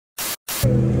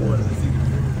Yeah.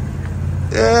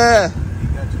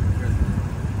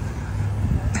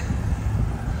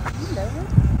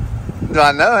 Do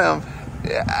I know him?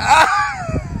 Yeah.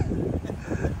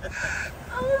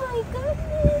 Oh my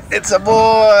goodness. It's a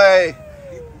boy.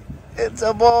 It's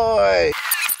a boy.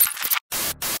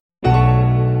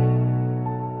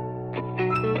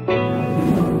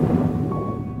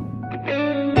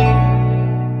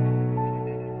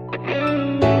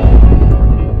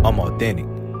 I'm authentic.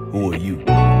 Who are you?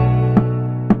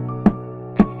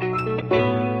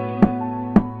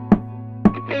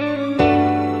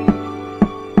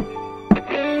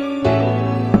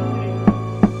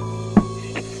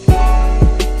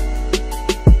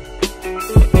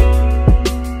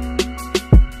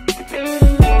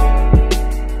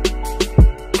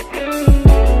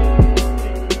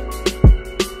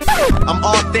 I'm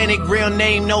authentic, real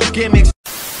name, no gimmicks.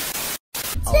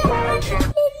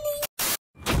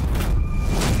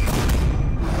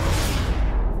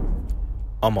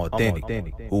 I'm authentic.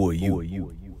 Who are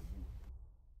you?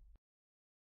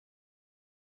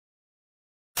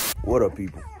 What up,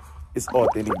 people? It's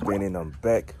Authentic Ben, and I'm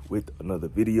back with another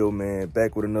video, man.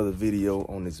 Back with another video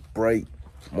on this bright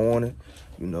morning.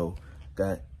 You know,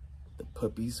 got the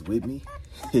puppies with me,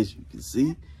 as you can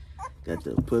see. Got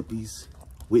the puppies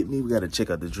with me. We gotta check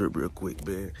out the drip real quick,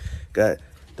 man. Got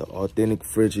the Authentic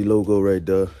Frenchie logo right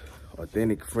there.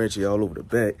 Authentic Frenchie all over the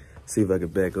back. See if I can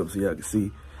back up so y'all can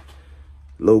see.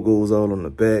 Logos all on the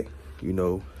back, you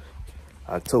know.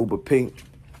 October pink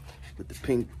with the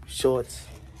pink shorts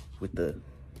with the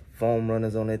foam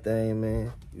runners on that thing,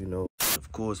 man. You know,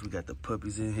 of course, we got the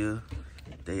puppies in here.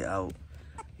 They out,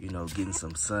 you know, getting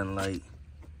some sunlight.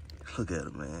 Look at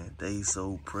them, man. They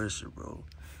so precious, bro.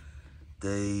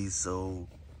 They so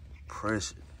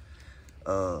precious.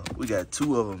 We got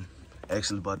two of them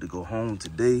actually about to go home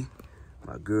today.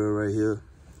 My girl right here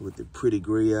with the pretty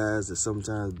gray eyes that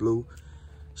sometimes blue.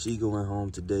 She going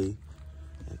home today.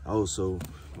 And also,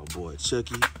 my boy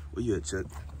Chucky. Where you at, Chuck?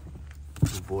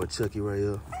 My boy Chucky right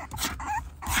here.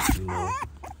 You know,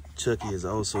 Chucky is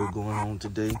also going home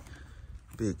today.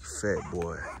 Big fat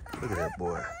boy. Look at that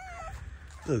boy.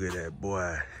 Look at that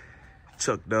boy.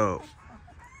 Chuck dog.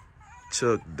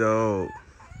 Chuck dog.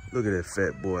 Look at that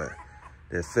fat boy.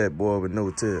 That fat boy with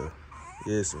no tail.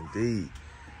 Yes, indeed.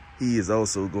 He is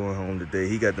also going home today.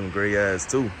 He got them gray eyes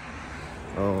too.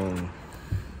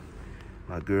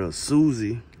 My girl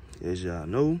Susie, as y'all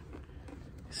know,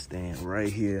 is staying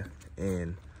right here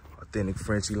in Authentic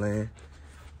Frenchie land.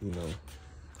 You know,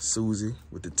 Susie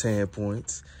with the 10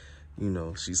 points. You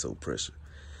know, she's so precious.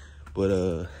 But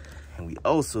and we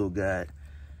also got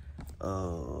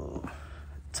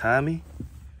Tommy.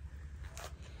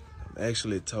 I'm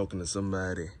actually talking to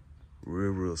somebody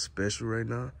real special right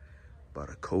now about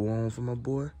a co-own for my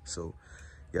boy. So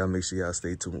y'all make sure y'all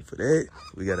stay tuned for that.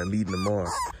 We got a meeting tomorrow.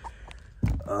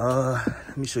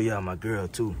 Let me show y'all my girl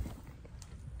too.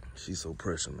 She's so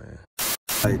precious, man.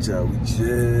 All right, y'all, we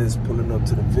just pulling up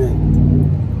to the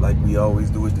vet like we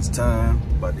always do at this time.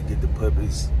 About to get the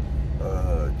puppies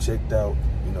checked out,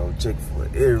 you know, check for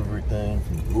everything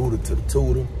from the rooter to the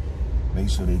tutor. Make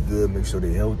sure they good, make sure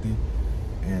they healthy.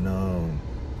 And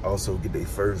also get their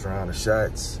first round of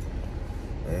shots.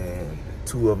 And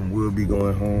 2 of them will be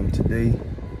going home today.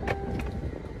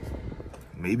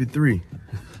 Maybe 3.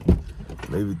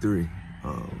 Maybe 3.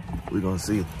 We're gonna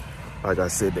see. Like I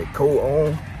said, that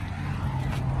co-own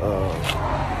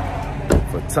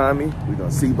for Tommy. We're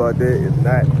gonna see about that. If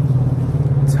not,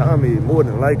 Tommy more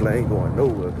than likely ain't going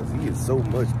nowhere because he is so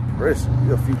much pressure.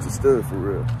 He's a future stud for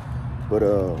real. But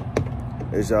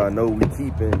as y'all know, we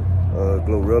keeping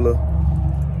Glorilla.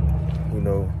 You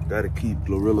know, gotta keep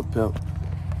Glorilla pimp.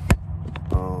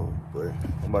 But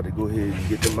I'm about to go ahead and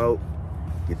get them out,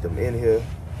 get them in here,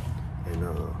 and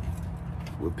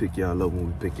we'll pick y'all up when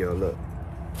we pick y'all up.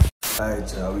 All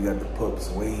right, y'all, we got the pups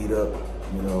weighed up.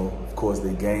 You know, of course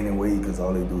they gaining weight because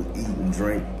all they do is eat and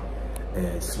drink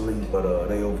and sleep. But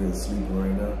they over here sleeping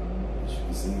right now. As you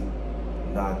can see,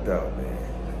 knocked out,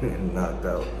 man, knocked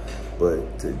out.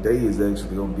 But today is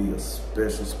actually gonna be a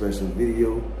special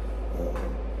video.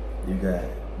 You got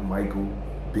Michael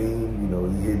Bean, you know,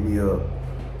 he hit me up,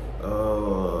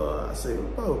 I say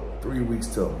about 3 weeks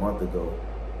to a month ago,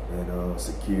 and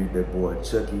secured that boy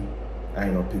Chucky. I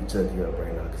ain't gonna pick Chucky up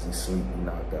right now because he's sleeping, he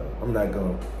knocked out. I'm not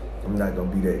gonna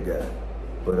be that guy.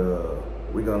 But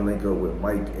we're gonna link up with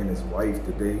Mike and his wife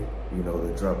today, you know,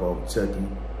 to drop off Chucky.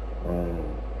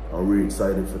 I'm really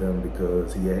excited for them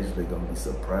because he actually gonna be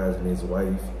surprising his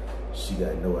wife. She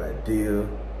got no idea.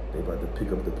 They about to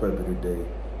pick up the puppy today.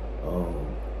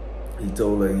 He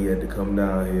told her he had to come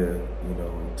down here, you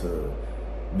know, to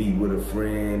meet with a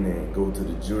friend and go to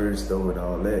the jewelry store and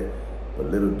all that. But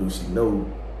little do she know,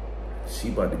 she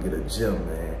about to get a gem,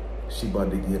 man. She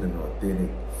about to get an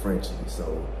authentic Frenchie.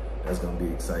 So that's gonna be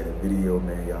an exciting video,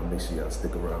 man. Y'all make sure y'all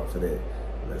stick around for that.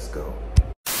 Let's go.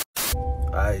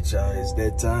 All right, y'all, it's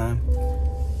that time.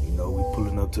 You know, we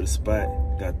pulling up to the spot.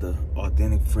 Got the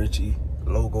authentic Frenchie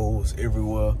logos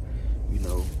everywhere. You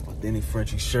know, authentic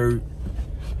Frenchie shirt.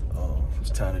 It's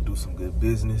time to do some good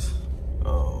business.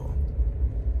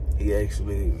 He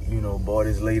actually, you know, bought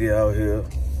his lady out here.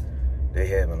 They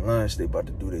having lunch. They about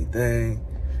to do their thing.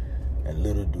 And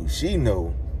little do she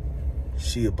know,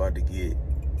 she about to get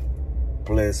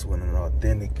blessed with an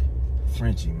authentic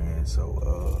Frenchie, man. So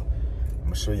I'm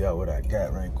gonna show y'all what I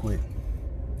got right quick.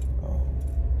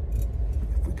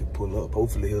 If we could pull up,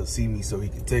 hopefully he'll see me so he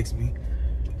can text me.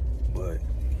 But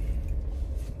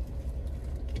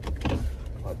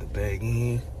about the bag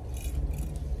in,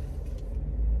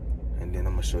 and then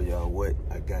I'm gonna show y'all what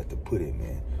I got to put it,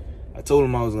 man. I told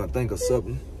him I was gonna think of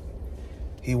something.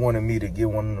 He wanted me to get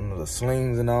one of them little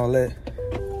slings and all that,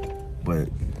 but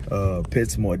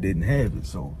PetSmart didn't have it.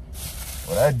 So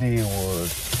what I did was,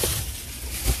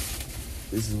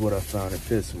 this is what I found at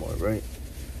PetSmart, right?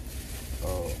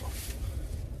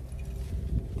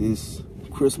 This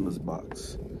Christmas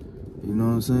box, you know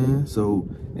what I'm saying? So,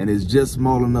 and it's just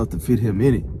small enough to fit him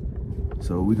in it.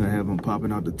 So we're gonna have him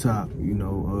popping out the top, you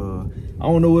know. I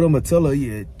don't know what I'm gonna tell her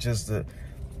yet, just to,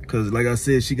 cause like I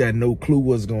said, she got no clue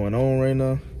what's going on right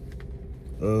now.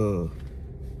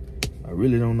 I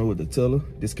really don't know what to tell her.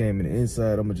 This came in the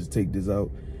inside. I'm gonna just take this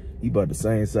out. He about the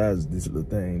same size as this little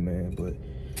thing, man. But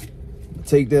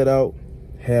take that out,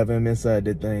 have him inside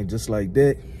that thing just like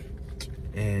that.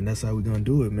 And that's how we're gonna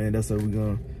do it, man. That's how we're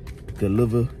gonna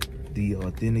deliver the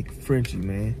authentic Frenchie,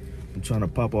 man. I'm trying to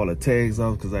pop all the tags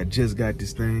off because I just got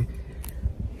this thing.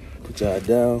 Put y'all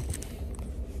down.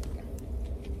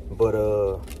 But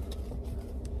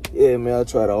yeah, man, I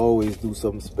try to always do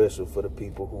something special for the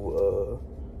people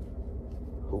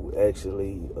who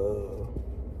actually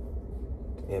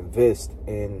invest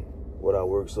in what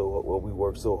we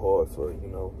work so hard for, you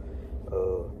know.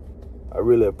 I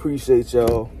really appreciate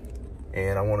y'all,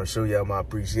 and I want to show y'all my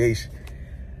appreciation.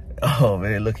 Oh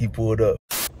man, look, he pulled up.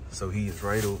 So he is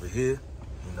right over here.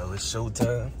 You know, it's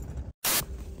showtime.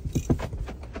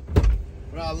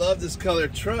 Bro, I love this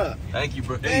colored truck. Thank you,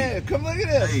 bro. Hey, come look at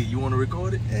this. Hey, you want to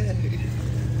record it? Hey.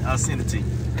 I'll send it to you.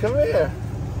 Come here.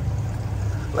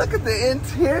 Look at the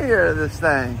interior of this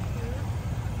thing.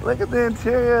 Look at the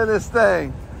interior of this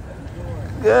thing.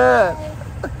 Good.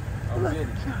 I'm Benny.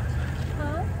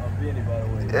 Huh? I'm Benny, by the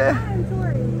way. Yeah. I'm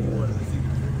sorry. You wanted to see the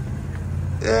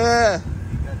Yeah.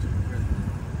 He got you the present.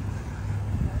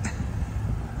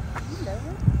 You know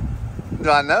him? Do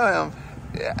I know him?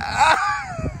 Yeah.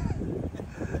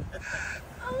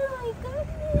 Oh my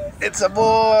goodness. It's a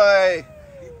boy.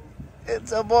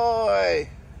 It's a boy.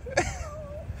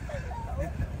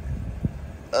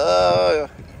 Oh.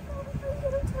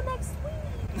 Until next week.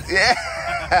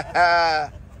 Yeah.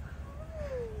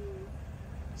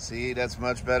 See, that's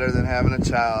much better than having a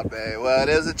child, babe. Well, it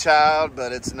is a child,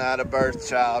 but it's not a birth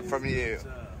child from you.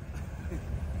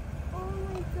 Oh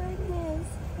my goodness.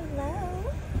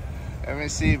 Hello. Let me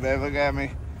see, babe. Look at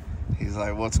me. He's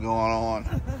like, what's going on?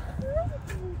 Hi,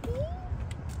 baby.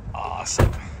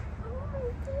 Awesome. Oh my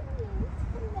goodness.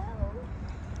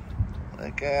 Hello.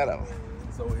 Look at him.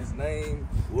 So his name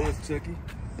was Chucky.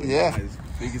 Yeah. It's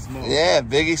Biggie Smalls. Yeah,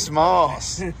 Biggie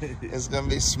Smalls. It's gonna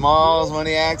be Smalls when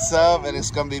he acts up, and it's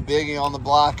gonna be Biggie on the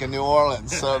block in New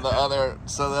Orleans. So the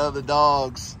other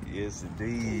dogs. Yes,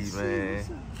 indeed, man.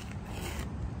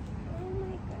 Oh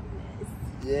my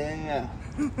goodness. Yeah.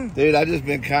 Dude, I just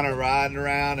been kind of riding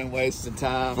around and wasting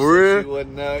time. For real? You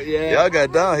wouldn't know. Yeah. Y'all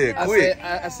got down here quick.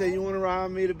 I said, you want to ride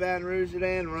with me to Baton Rouge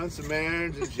today and run some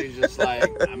errands? And she's just like,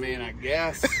 I mean, I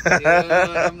guess. You know?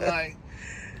 And I'm like,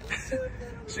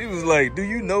 She was like, do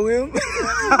you know him?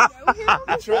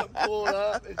 the truck pulled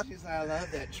up, and she's like, I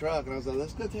love that truck. And I was like,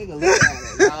 let's go take a look at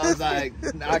it. And I was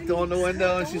like, knocked on the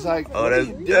window, and she's like, Oh, what that's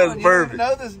are you doing? perfect. You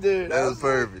don't know this dude. That was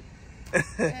perfect.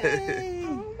 Hey.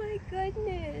 Oh my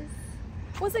goodness.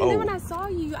 Well, it's like Oh. then when I saw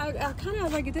you, I kind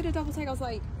of like did a double take. I was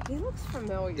like, he looks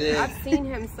familiar. Yeah. I've seen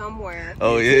him somewhere.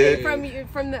 Oh, yeah?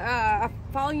 From the I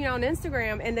follow you on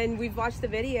Instagram, and then we've watched the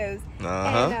videos.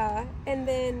 Uh-huh. And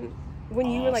then when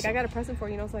you were like, I got a present for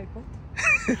you, and I was like, what?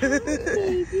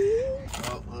 Baby.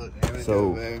 Oh, look, here we So,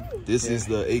 go, babe. this is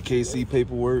the AKC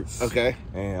paperwork. Okay.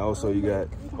 And also you got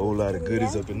a whole lot of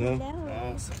goodies up in there.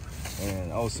 Awesome.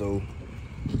 And also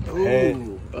Ooh. hat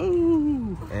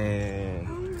Ooh. and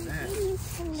Oh my goodness,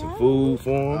 some hello. food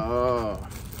for them. Oh.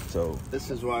 So this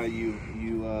is why you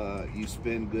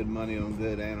spend good money on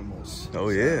good animals. Oh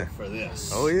yeah. For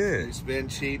this. Oh yeah. You spend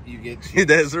cheap, you get cheap.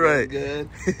 That's right. Good.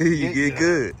 You get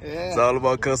good. Yeah. It's all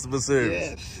about customer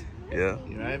service. Yes. Yeah.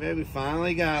 You're right, baby.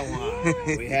 Finally got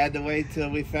one. We had to wait till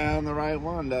we found the right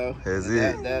one, though. That's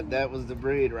it. That was the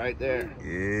breed right there.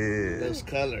 Yeah. Those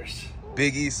colors.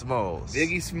 Biggie Smalls.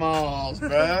 Biggie Smalls,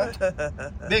 bruh.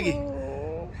 Biggie.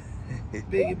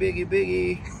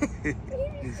 Biggie.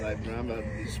 He's like, bro, I'm about to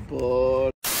be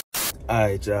spoiled.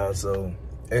 Alright, y'all. So,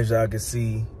 as y'all can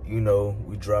see, you know,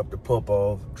 we dropped the pup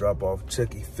off. Drop off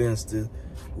Chucky Finster,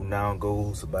 who now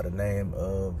goes by the name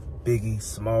of Biggie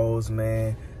Smalls,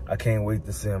 man. I can't wait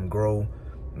to see him grow.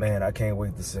 Man, I can't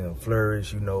wait to see him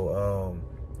flourish. You know,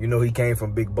 he came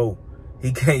from Big Bo.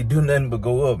 He can't do nothing but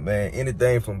go up, man.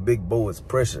 Anything from Big Bo is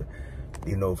pressure,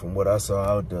 you know, from what I saw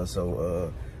out there.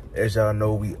 So, as y'all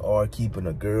know, we are keeping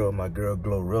a girl, my girl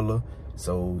Glorilla.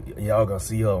 So y'all gonna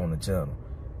see her on the channel.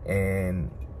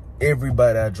 And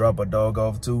everybody I drop a dog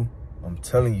off to, I'm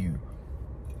telling you,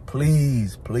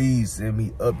 please send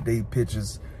me update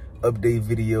pictures, update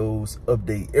videos,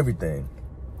 update everything.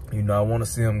 You know, I want to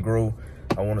see him grow.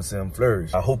 I want to see him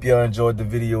flourish. I hope y'all enjoyed the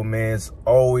video, man. It's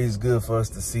always good for us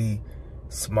to see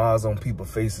smiles on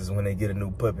people's faces when they get a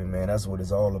new puppy, man. That's what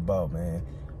it's all about, man.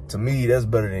 To me, that's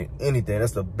better than anything.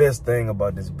 That's the best thing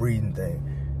about this breeding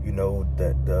thing. You know,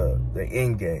 that the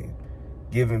end game.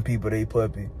 Giving people their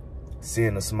puppy,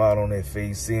 seeing a smile on their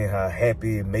face, seeing how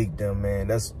happy it make them, man.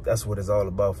 That's what it's all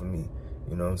about for me.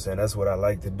 You know what I'm saying? That's what I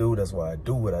like to do. That's why I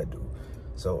do what I do.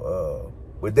 So,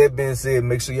 with that being said,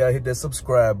 make sure y'all hit that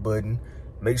subscribe button.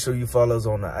 Make sure you follow us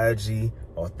on the IG,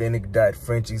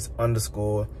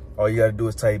 authentic.frenchies_. All you gotta do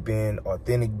is type in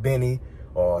Authentic Benny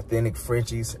or Authentic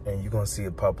Frenchies, and you're gonna see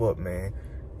it pop up, man.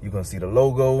 You're gonna see the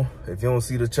logo. If you don't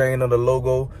see the chain on the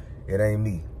logo, it ain't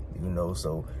me, you know.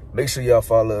 So make sure y'all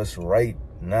follow us right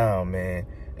now, man.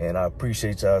 And I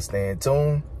appreciate y'all staying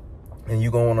tuned. And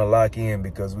you're gonna wanna lock in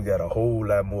because we got a whole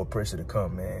lot more pressure to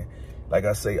come, man. Like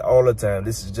I say all the time,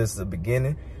 this is just the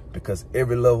beginning because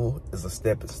every level is a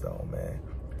stepping stone, man.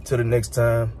 Till the next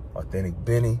time, Authentic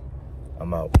Benny,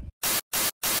 I'm out.